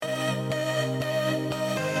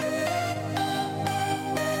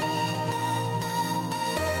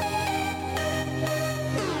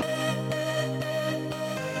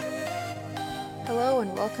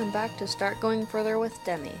welcome back to Start Going Further with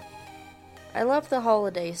Demi. I love the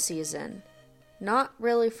holiday season, not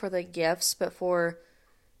really for the gifts, but for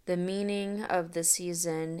the meaning of the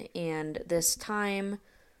season and this time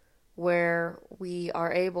where we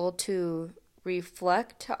are able to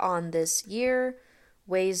reflect on this year,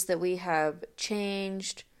 ways that we have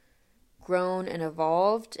changed, grown, and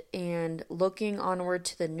evolved, and looking onward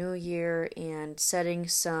to the new year and setting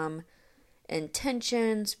some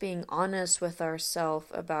intentions, being honest with ourselves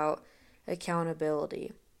about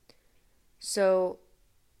accountability. So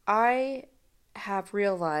I have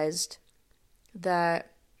realized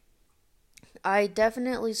that I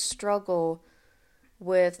definitely struggle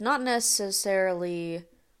with not necessarily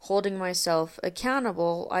holding myself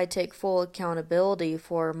accountable. I take full accountability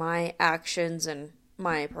for my actions and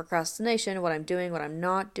my procrastination, what I'm doing, what I'm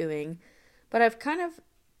not doing. But I've kind of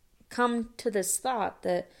come to this thought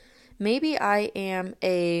that maybe I am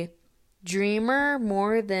a dreamer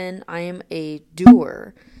more than I am a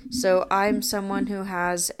doer. So I'm someone who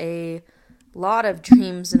has a lot of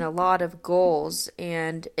dreams and a lot of goals,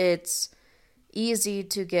 and it's easy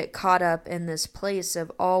to get caught up in this place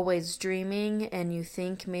of always dreaming, and you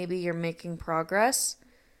think maybe you're making progress,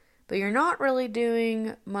 but you're not really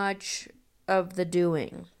doing much of the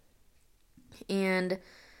doing. And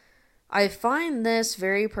I find this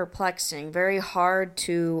very perplexing, very hard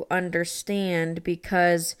to understand,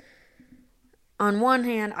 because on one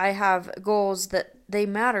hand, I have goals that they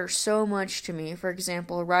matter so much to me. For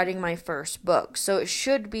example, writing my first book. So it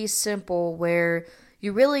should be simple where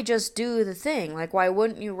you really just do the thing. Like, why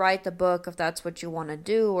wouldn't you write the book if that's what you want to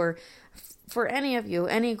do? Or for any of you,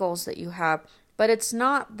 any goals that you have. But it's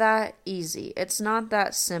not that easy. It's not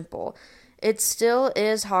that simple. It still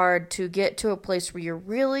is hard to get to a place where you're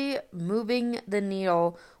really moving the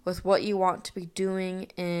needle with what you want to be doing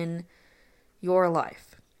in your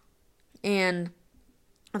life. And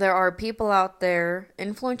there are people out there,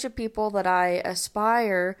 influential people that I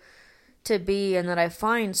aspire to be and that I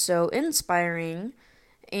find so inspiring.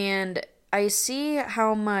 And I see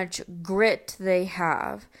how much grit they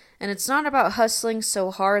have. And it's not about hustling so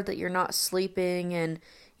hard that you're not sleeping and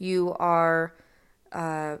you are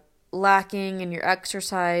lacking in your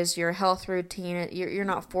exercise, your health routine. You're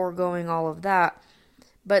not foregoing all of that.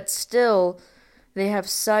 But still, they have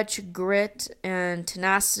such grit and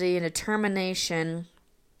tenacity and determination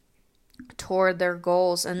toward their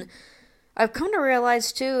goals. And I've come to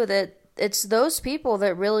realize too that it's those people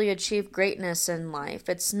that really achieve greatness in life.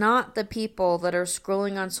 It's not the people that are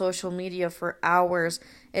scrolling on social media for hours.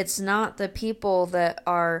 It's not the people that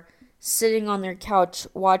are sitting on their couch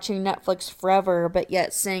watching Netflix forever, but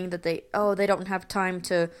yet saying that they don't have time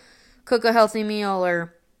to cook a healthy meal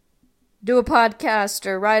or do a podcast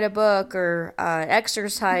or write a book or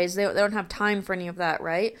exercise. They don't have time for any of that,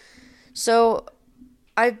 right? So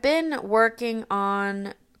I've been working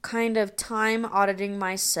on kind of time auditing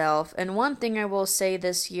myself, and one thing I will say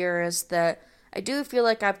this year is that I do feel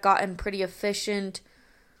like I've gotten pretty efficient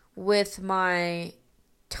with my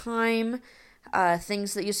time.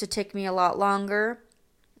 Things that used to take me a lot longer,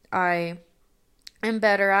 I am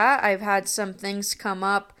better at. I've had some things come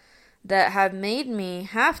up that have made me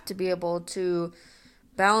have to be able to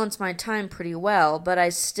balance my time pretty well, but I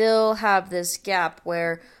still have this gap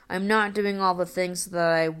where I'm not doing all the things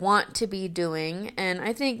that I want to be doing, and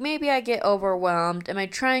I think maybe I get overwhelmed. Am I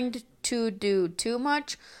trying to do too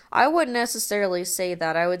much? I wouldn't necessarily say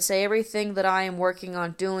that. I would say everything that I am working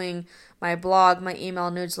on doing, my blog, my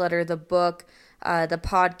email newsletter, the book, the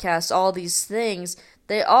podcast, all these things,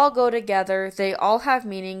 they all go together. They all have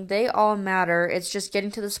meaning. They all matter. It's just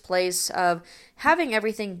getting to this place of having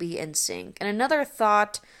everything be in sync. And another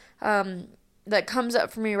thought that comes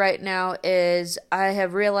up for me right now is I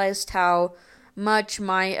have realized how much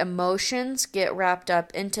my emotions get wrapped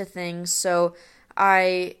up into things. So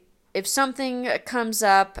if something comes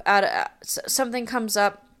up and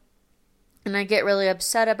I get really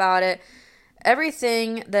upset about it,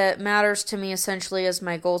 everything that matters to me essentially is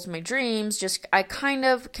my goals, my dreams, I kind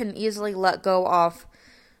of can easily let go off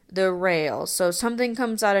the rail. So something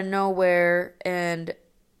comes out of nowhere and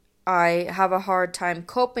I have a hard time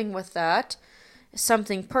coping with that.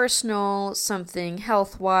 Something personal, something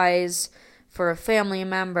health-wise for a family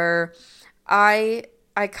member. I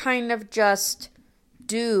kind of just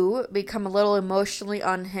do become a little emotionally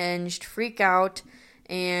unhinged, freak out,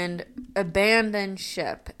 and abandon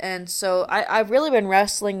ship. And so I've really been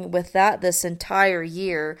wrestling with that this entire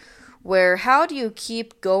year, where how do you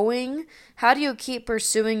keep going? How do you keep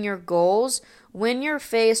pursuing your goals when you're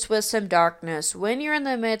faced with some darkness, when you're in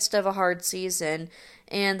the midst of a hard season?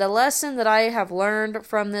 And the lesson that I have learned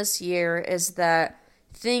from this year is that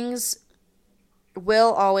things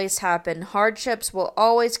will always happen. Hardships will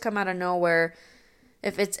always come out of nowhere.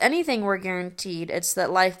 If it's anything we're guaranteed, it's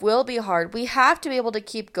that life will be hard. We have to be able to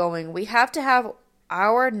keep going. We have to have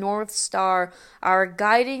our North Star, our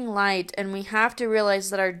guiding light, and we have to realize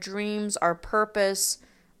that our dreams, our purpose,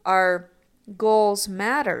 our goals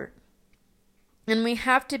matter. And we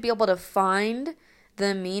have to be able to find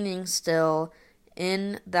the meaning still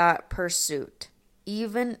in that pursuit,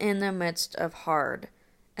 even in the midst of hard.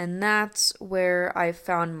 And that's where I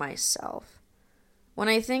found myself. When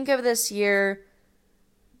I think of this year,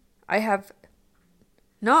 I have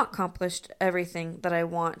not accomplished everything that I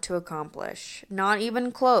want to accomplish. Not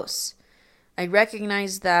even close. I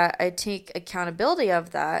recognize that. I take accountability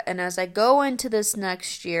of that. And as I go into this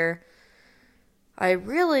next year, I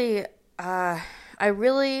really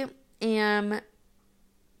am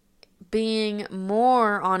being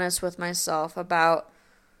more honest with myself about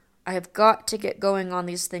I have got to get going on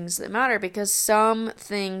these things that matter, because some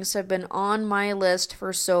things have been on my list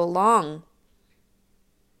for so long.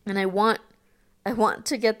 And I want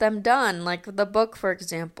to get them done, like the book, for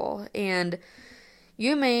example. And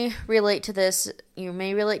you may relate to this. You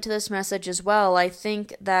may relate to this message as well. I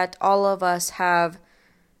think that all of us have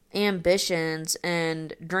ambitions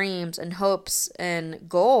and dreams and hopes and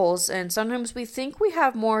goals, and sometimes we think we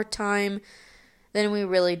have more time than we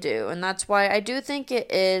really do. And that's why I do think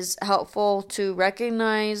it is helpful to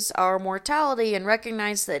recognize our mortality and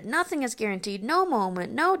recognize that nothing is guaranteed, no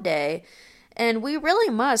moment, no day. And we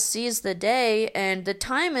really must seize the day, and the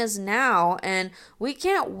time is now, and we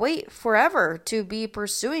can't wait forever to be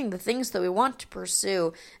pursuing the things that we want to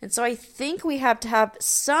pursue. And so I think we have to have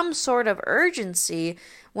some sort of urgency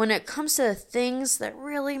when it comes to the things that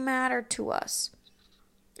really matter to us.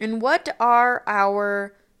 And what are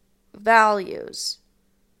our values?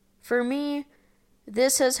 For me,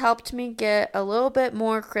 this has helped me get a little bit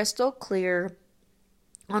more crystal clear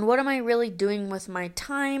on what am I really doing with my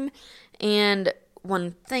time, and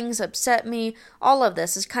when things upset me. All of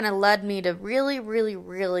this has kind of led me to really, really,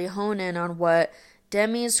 really hone in on what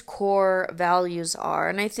Demi's core values are.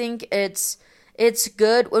 And I think it's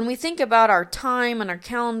good when we think about our time and our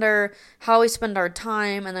calendar, how we spend our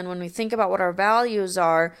time, and then when we think about what our values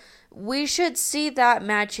are, we should see that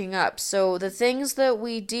matching up. So the things that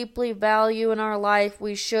we deeply value in our life,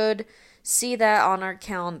 we should see that on our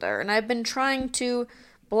calendar. And I've been trying to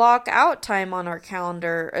block out time on our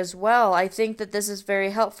calendar as well. I think that this is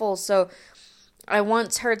very helpful. So I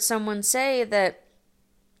once heard someone say that,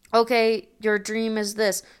 okay, your dream is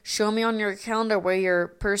this. Show me on your calendar where you're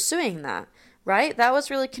pursuing that, right? That was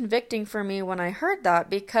really convicting for me when I heard that,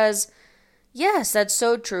 because yes, that's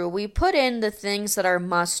so true. We put in the things that are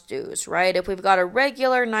must-dos, right? If we've got a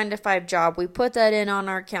regular 9-to-5 job, we put that in on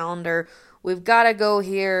our calendar. We've got to go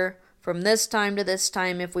here from this time to this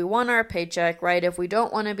time if we want our paycheck, right? If we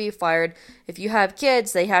don't want to be fired. If you have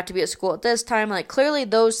kids, they have to be at school at this time. Like, clearly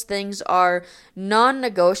those things are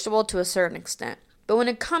non-negotiable to a certain extent. But when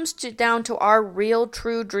it comes down to our real,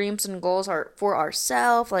 true dreams and goals are for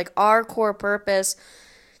ourselves, like our core purpose,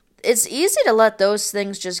 it's easy to let those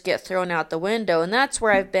things just get thrown out the window. And that's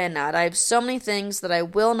where I've been at. I have so many things that I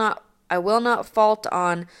will not fault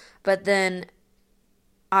on, but then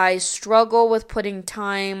I struggle with putting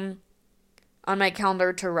time on my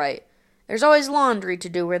calendar to write. There's always laundry to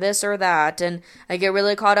do or this or that, and I get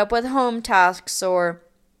really caught up with home tasks or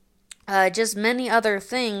just many other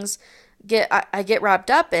things I get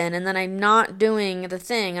wrapped up in, and then I'm not doing the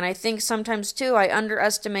thing. And I think sometimes too I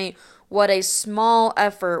underestimate what a small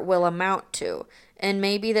effort will amount to. And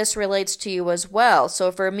maybe this relates to you as well.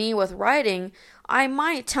 So for me with writing, I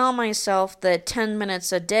might tell myself that 10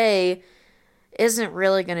 minutes a day isn't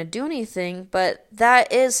really going to do anything, but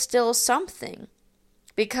that is still something.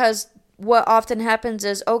 Because what often happens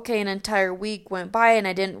is, okay, an entire week went by and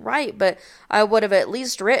I didn't write, but I would have at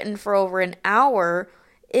least written for over an hour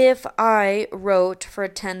if I wrote for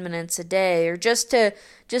 10 minutes a day, or just to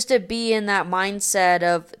be in that mindset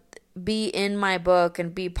of be in my book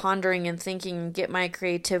and be pondering and thinking and get my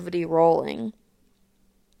creativity rolling.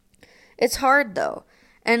 It's hard though,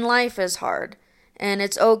 and life is hard. And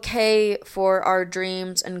it's okay for our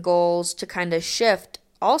dreams and goals to kind of shift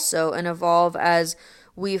also and evolve as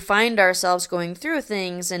we find ourselves going through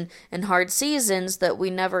things and hard seasons that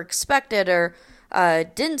we never expected or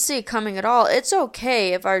didn't see coming at all. It's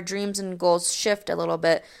okay if our dreams and goals shift a little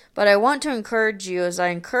bit, but I want to encourage you, as I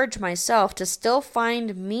encourage myself, to still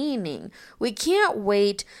find meaning. We can't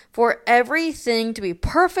wait for everything to be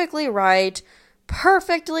perfectly right,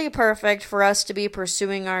 perfectly perfect for us to be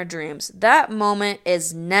pursuing our dreams. That moment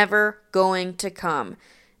is never going to come.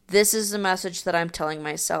 This is the message that I'm telling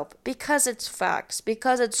myself, because it's facts,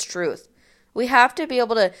 because it's truth. We have to be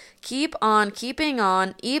able to keep on keeping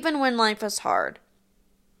on even when life is hard.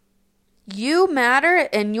 You matter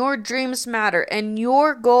and your dreams matter and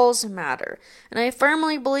your goals matter. And I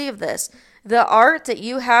firmly believe this. The art that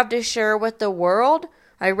you have to share with the world,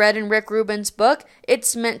 I read in Rick Rubin's book,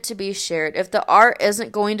 it's meant to be shared. If the art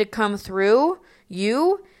isn't going to come through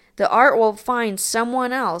you, the art will find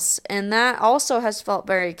someone else. And that also has felt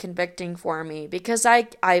very convicting for me because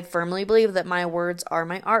I firmly believe that my words are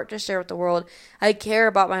my art to share with the world. I care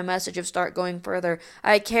about my message of Start Going Further.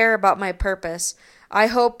 I care about my purpose. I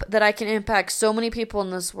hope that I can impact so many people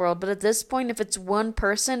in this world. But at this point, if it's one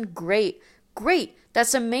person, great.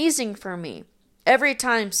 That's amazing for me. Every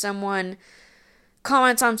time someone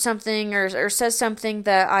comments on something or says something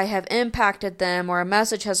that I have impacted them or a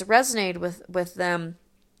message has resonated with them,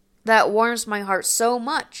 that warms my heart so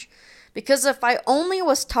much. Because if I only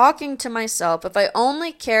was talking to myself, if I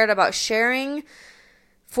only cared about sharing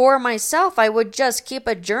for myself, I would just keep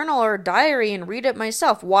a journal or a diary and read it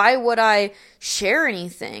myself. Why would I share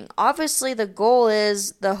anything? Obviously, the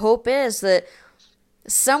hope is that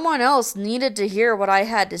someone else needed to hear what I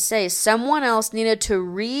had to say. Someone else needed to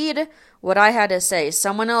read what I had to say.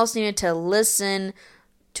 Someone else needed to listen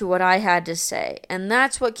to what I had to say. And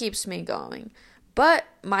that's what keeps me going. But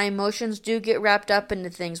my emotions do get wrapped up into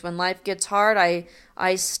things. When life gets hard,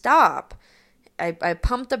 I stop. I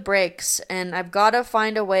pump the brakes, and I've got to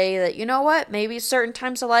find a way that, you know what, maybe certain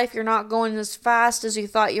times of life you're not going as fast as you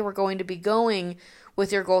thought you were going to be going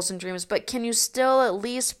with your goals and dreams, but can you still at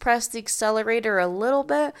least press the accelerator a little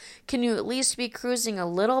bit? Can you at least be cruising a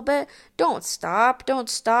little bit? Don't stop.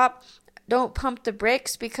 Don't pump the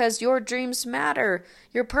brakes, because your dreams matter.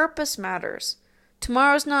 Your purpose matters.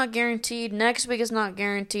 Tomorrow's not guaranteed. Next week is not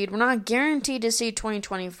guaranteed. We're not guaranteed to see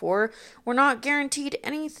 2024. We're not guaranteed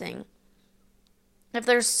anything. If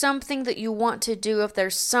there's something that you want to do, if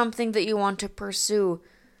there's something that you want to pursue,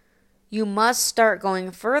 you must start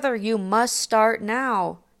going further. You must start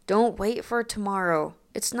now. Don't wait for tomorrow.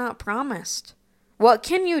 It's not promised. What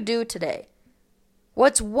can you do today?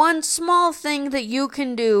 What's one small thing that you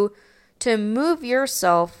can do to move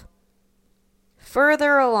yourself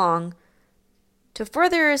further along, to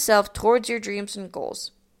further yourself towards your dreams and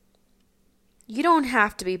goals? You don't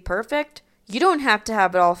have to be perfect. You don't have to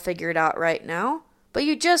have it all figured out right now. But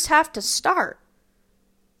you just have to start.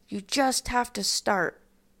 You just have to start.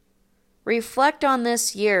 Reflect on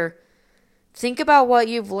this year. Think about what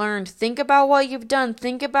you've learned. Think about what you've done.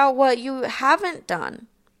 Think about what you haven't done.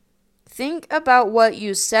 Think about what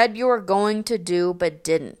you said you were going to do but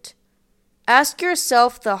didn't. Ask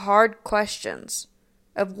yourself the hard questions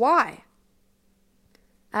of why.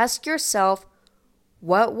 Ask yourself,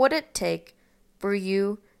 what would it take for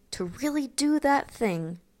you to really do that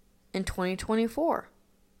thing in 2024?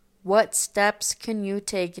 What steps can you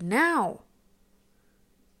take now?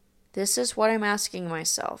 This is what I'm asking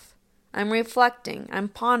myself. I'm reflecting. I'm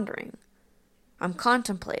pondering. I'm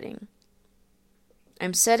contemplating.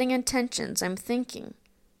 I'm setting intentions. I'm thinking.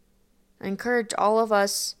 I encourage all of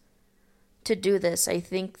us to do this. I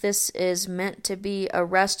think this is meant to be a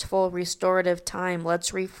restful, restorative time.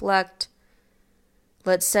 Let's reflect.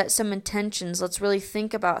 Let's set some intentions. Let's really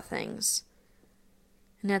think about things.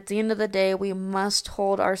 And at the end of the day, we must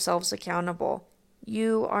hold ourselves accountable.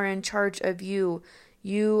 You are in charge of you.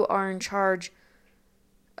 You are in charge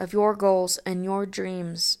of your goals and your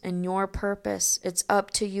dreams and your purpose. It's up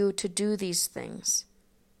to you to do these things.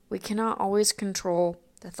 We cannot always control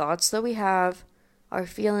the thoughts that we have, our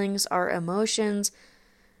feelings, our emotions,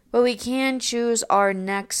 but we can choose our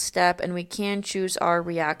next step and we can choose our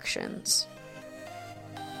reactions.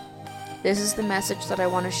 This is the message that I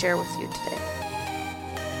want to share with you today.